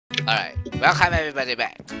Alright, welcome everybody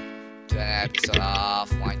back to an episode of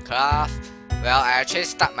WynnCraft. Well, I actually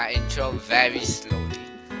start my intro very slowly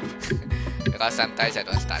because sometimes I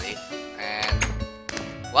don't start it. And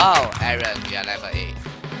wow, Aaron, you are level 8.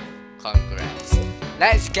 Congrats.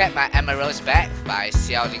 Let's get my emeralds back by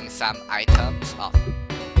selling some items of...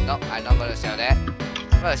 Nope, I'm not gonna sell that.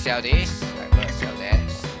 I'm gonna sell this. I'm gonna sell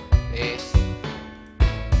this. This.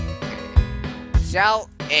 Okay. Sell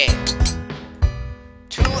it.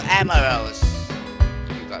 2 emeralds.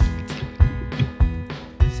 You got to be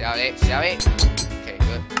kidding. Sell it, sell it. Okay,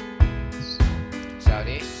 good. Sell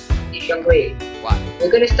this. Shangwei, What?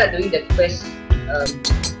 we're gonna start doing the quest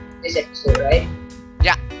this episode, right?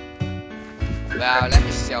 Yeah. Well, let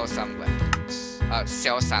me sell some weapons.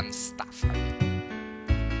 Sell some stuff.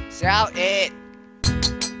 Sell it.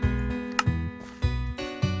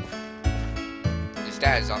 Is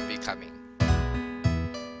there a zombie coming?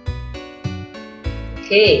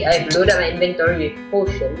 Okay, I've loaded my inventory with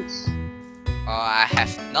potions. I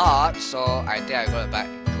have not, so I think I'm gonna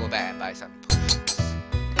go back and buy some potions.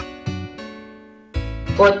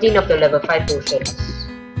 14 of the level 5 potions.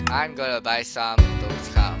 I'm gonna buy some those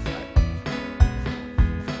kind of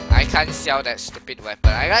I can't sell that stupid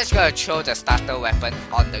weapon. I'm just gonna throw the starter weapon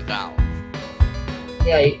on the ground.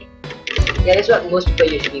 Yeah, that's what most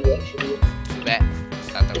people usually do actually. Too bad.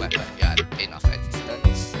 Starter weapon, yeah, pain of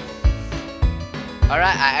resistance.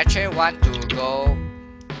 Alright, I actually want to go.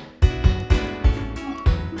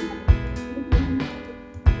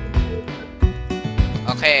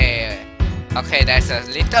 Okay, there's a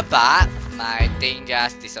little bug. My thing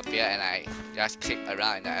just disappeared and I just click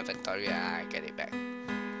around in the inventory and I get it back.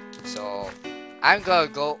 So I'm gonna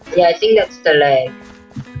go. Yeah, I think that's the lag.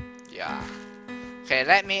 Yeah. Okay,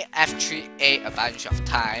 let me F3A a bunch of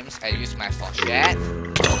times and use my forget.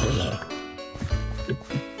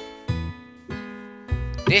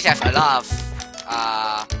 This has a lot of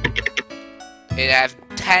it has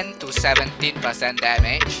 10 to 17%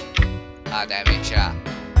 damage. Yeah.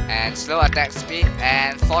 And slow attack speed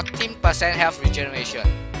and 14% health regeneration.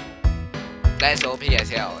 That's OP as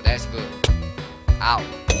hell. That's good. Ow.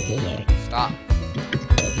 Stop.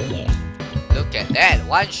 Look at that.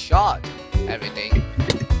 One shot. Everything.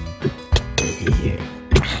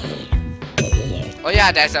 Oh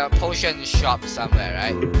yeah, there's a potion shop somewhere,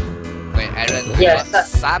 right? Wait, Aaron, I got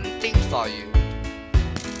something for you.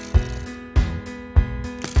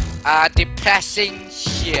 Depressing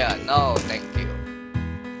shear. No, thank you.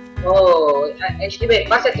 Oh, actually wait,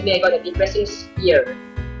 pass it to me, I got a depressing spear.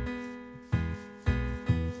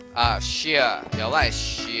 Shear. Your one is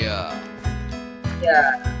shear.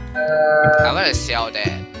 Yeah. I'm gonna sell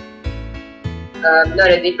that. No,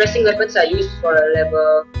 the depressing weapons are used for a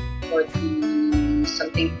level 40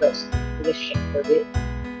 something plus. Just check for it.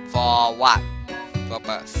 For what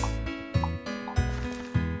purpose?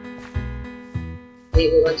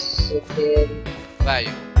 Wait 1 second. Where are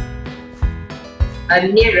you?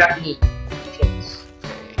 I'm near Ravni. Entrance.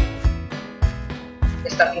 Okay. The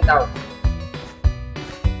starting town.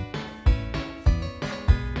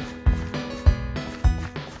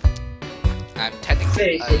 I'm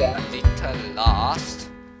technically a little lost.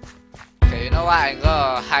 Okay, you know what? I'm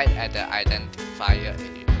gonna hide at the identifier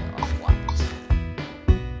area of what?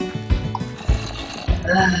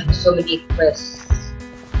 So many quests.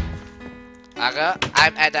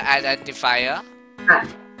 I'm at the identifier. Ah,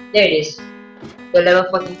 there it is. The level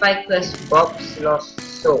 45 quest, Bob's Lost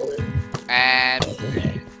Soul. And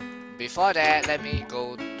before that, let me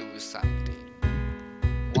go do something.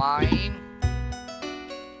 WynnCraft.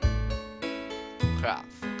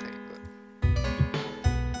 Okay, good.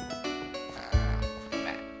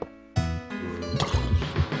 Map.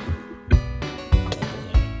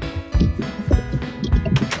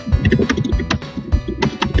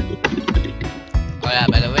 Oh yeah,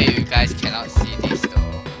 by the way, you guys cannot see this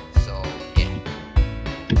though. So yeah.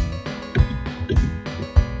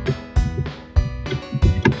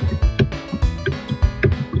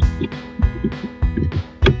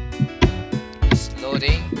 It's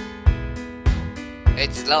loading.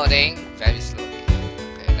 It's loading very slowly.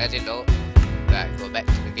 Okay, let it load. Right, go back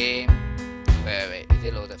to the game. Wait, is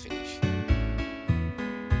it loaded finish?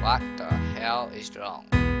 What the hell is wrong?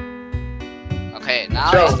 Okay,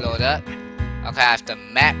 now it's loaded. Okay, I have the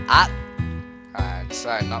map up. So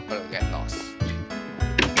I'm not gonna get lost.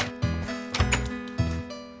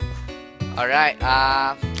 Alright,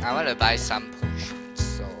 I want to buy some potions,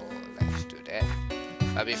 so let's do that.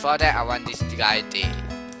 But before that, I want this guy dead.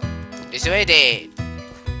 It's already dead.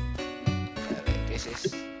 Wait, this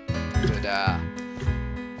is to the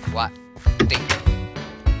what thing?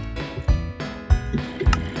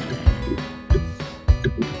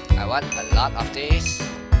 I want a lot of this.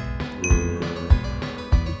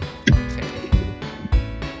 Okay.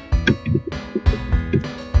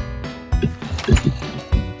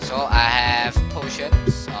 So I have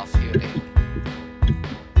potions of healing.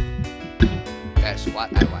 That's what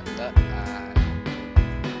I wanted.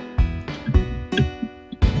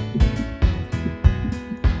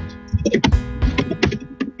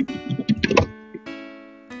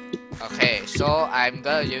 Okay, so I'm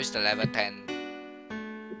gonna use the level 10.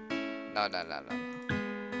 No.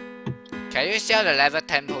 Can you sell the level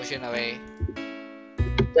 10 potion away?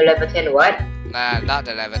 The level 10 what? Nah, not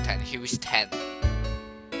the level 10. Heals 10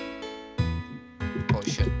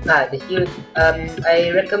 potion. The heal.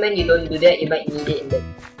 I recommend you don't do that. You might need it in the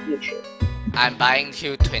future. I'm buying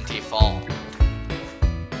heal 24.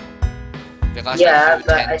 Because yeah,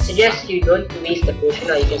 but I suggest you don't waste the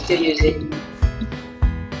potion, or you can still use it.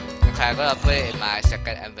 Okay, I'm gonna put it in my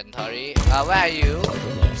second inventory. Where are you?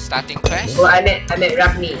 Starting quest? Oh, I'm at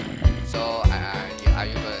Ragni. So, are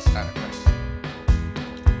you gonna start a quest?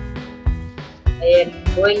 I'm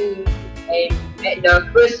at the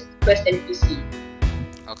first quest NPC.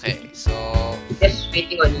 Okay, so just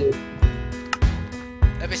waiting on you.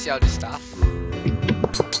 Let me sell this stuff.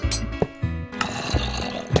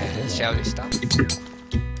 And sell this stuff.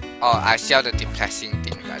 Oh, I sell the depressing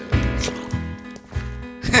thing, by the way.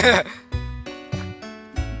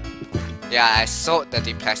 Yeah, I sold the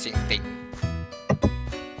depressing thing.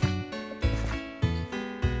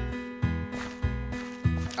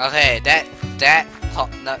 Okay, that hot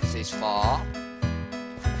nuts is for oh,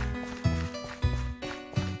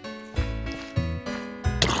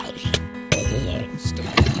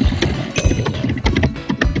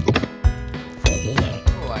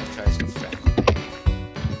 I tried to friend.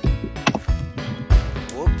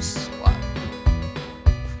 Whoops, what?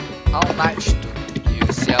 How much do you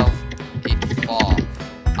sell it for?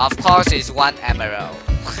 Of course, it's 1 emerald.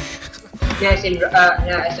 Yes, a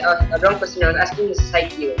wrong person. I was asking the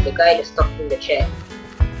side view, the guy that's talking in the chat.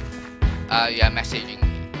 You are messaging me.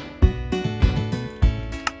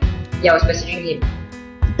 Yeah, I was messaging him.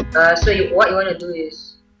 So what you want to do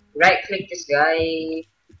is right click this guy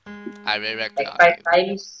I really like recommend 5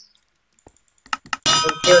 times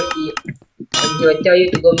until he will tell you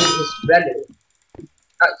to go meet his brother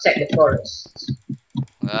outside the forest.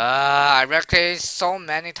 I reckon so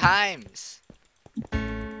many times.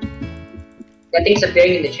 Nothing's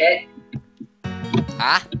appearing in the chat.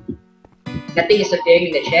 Huh? Nothing is appearing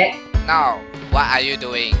in the chat. No. What are you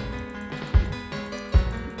doing?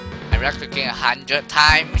 I'm clicking 100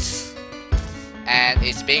 times, and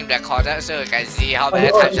it's being recorded so you can see how many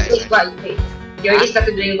times I you already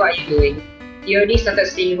started doing what you're doing. You already started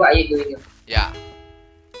seeing what you're doing. Yeah.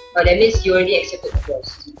 Oh, that means you already accepted the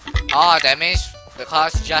quest. Oh, that means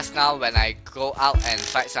because just now when I go out and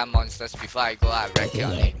fight some monsters before I go out, I wreck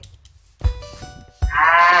on him.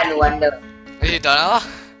 Ah, no wonder. You don't know?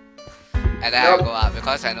 And then I go out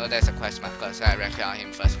because I know there's a quest marker, so I wreck on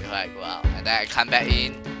him first before I go out. And then I come back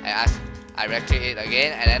in, I wreck it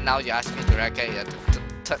again, and then now you ask me to wreck it a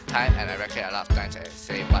third time, and I wreck it a lot of times. I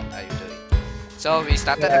say, what are you doing? So we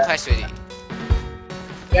started the quest already.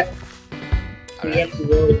 Yep. We have to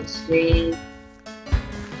go this way.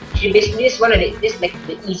 Basically, this is like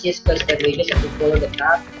the easiest quest ever. You just have to follow the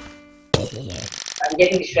path. I'm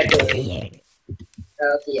getting distracted already.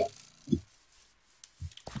 Okay, yeah.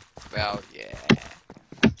 Well, yeah.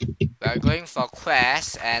 We're going for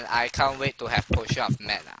quests, and I can't wait to have potion of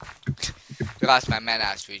mana. Because my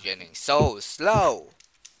mana is regenerating so slow.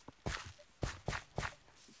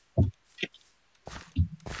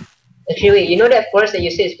 Actually, wait, you know that forest that you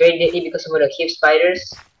say is very deadly because of all the cave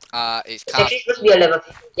spiders? It's actually supposed to be a level.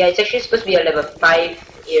 Yeah, it's actually supposed to be a level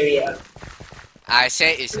 5 area. I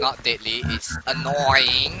say it's not deadly, it's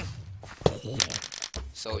annoying.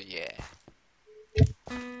 So yeah.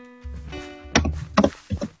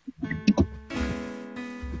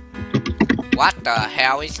 What the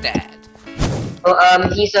hell is that? Oh,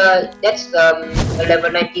 that's a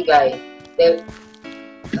level 90 guy.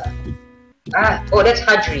 Oh, that's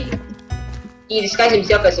Hadri. He disguised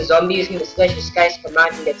himself as a zombie using the disguise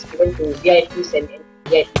command that's given to VIPs and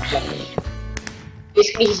VIP players.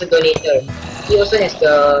 Basically, he's a donator. He also has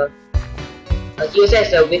the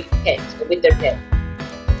wither pet.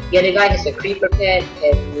 The other guy has a creeper pet,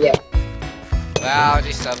 and yeah. Well,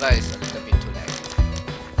 this server is a little bit too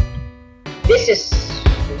laggy. This is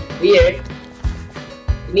weird.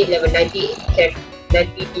 You meet level 90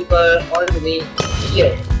 people all the way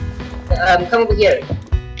here. Come over here.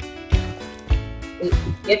 You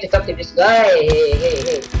have to talk to this guy.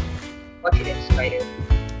 Hey. Watch it, spider.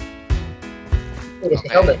 Oh, there's a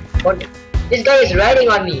helmet. This guy is riding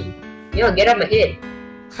on me. Yo, get up my head.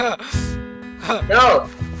 No. No.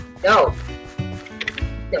 No.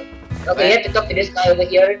 Okay, you have to talk to this guy over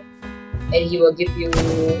here. And he will give you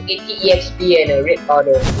 80 EXP and a red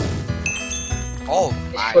powder. Oh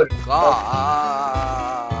my god.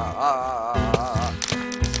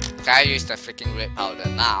 Can I use the freaking red powder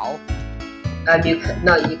now?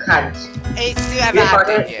 No, you can't. It still haven't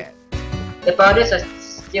happened yet. The powders are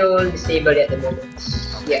still disabled at the moment.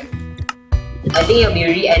 Okay. Yeah. I think it'll be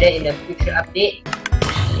re-added in a future update.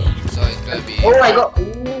 So it's gonna be... Oh,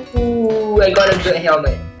 I got a good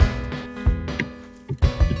helmet.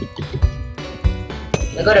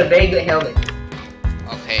 I got a very good helmet.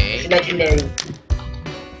 Okay. It's legendary.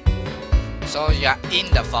 So you're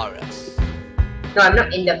in the forest? No, I'm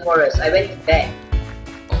not in the forest. I went back.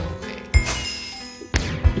 Okay.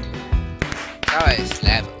 Now it's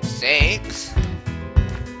level 6.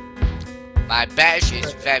 My badge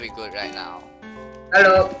is very good right now.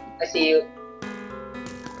 Hello, I see you.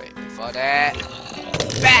 Wait, before that...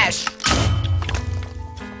 Bash!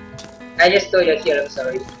 I just stole your kill, I'm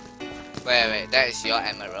sorry. Wait, that is your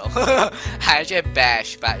emerald. I actually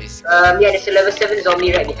bash, but it's... Yeah, there's a level 7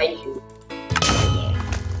 zombie right behind you.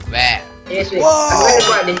 Where? Yes, wait.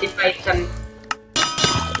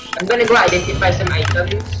 I'm gonna go identify some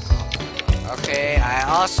items. Okay, I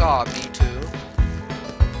also... Me too.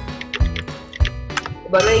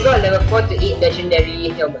 But now you got a level 4 to 8 legendary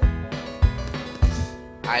helmet.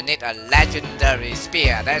 I need a legendary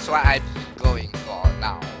spear. That's what I'm going for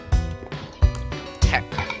now.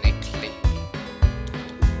 Technically.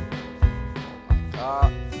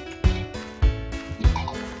 Oh my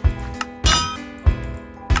god.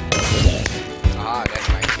 Ah, that's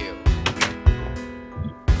my kill.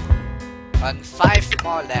 On 5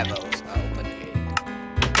 more levels, I'll open the gate.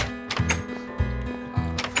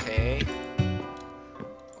 Okay.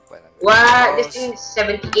 What? This thing is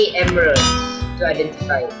 78 emeralds to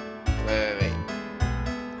identify. Wait.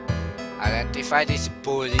 Identify these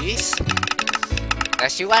bullies.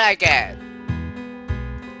 Let's see what I get.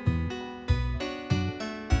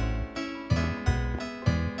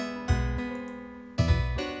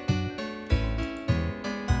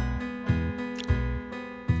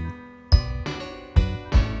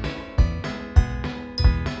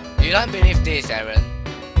 You don't believe this, Aaron?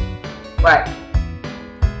 What?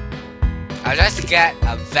 I just get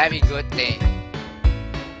a very good thing.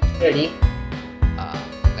 Really?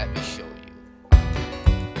 Let me show you.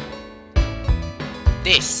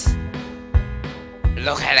 This.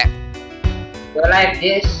 Look at it. You like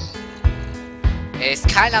this? It's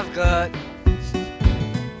kind of good.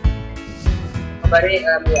 But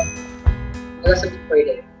yeah. I got something for you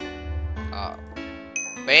there. Oh.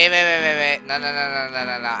 Wait. No.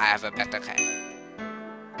 I have a better cat.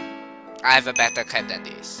 I have a better cat than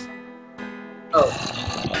this. Oh.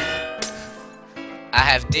 I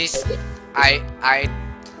have this. I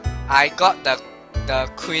got the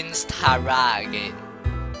Queen's Tara again.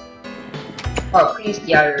 Oh, Queen's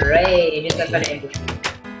Tara. Just got an ambush.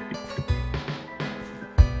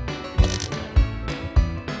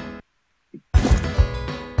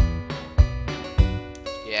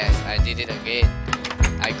 Yes, I did it again.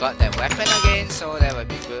 I got that weapon again, so that would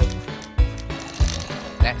be good.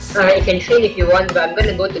 Let's see. Alright, you can train if you want, but I'm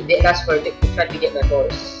gonna go to Dead Last for a bit to try to get my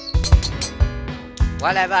horse.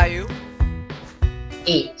 What level are you?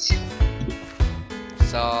 8.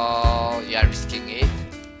 So you are risking it.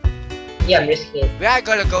 Yeah, I'm risking it. We are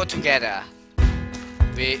gonna go together.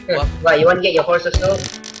 What, you want to get your horse also?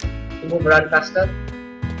 To move around faster?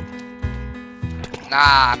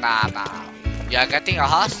 Nah. You are getting a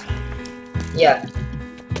horse? Yeah.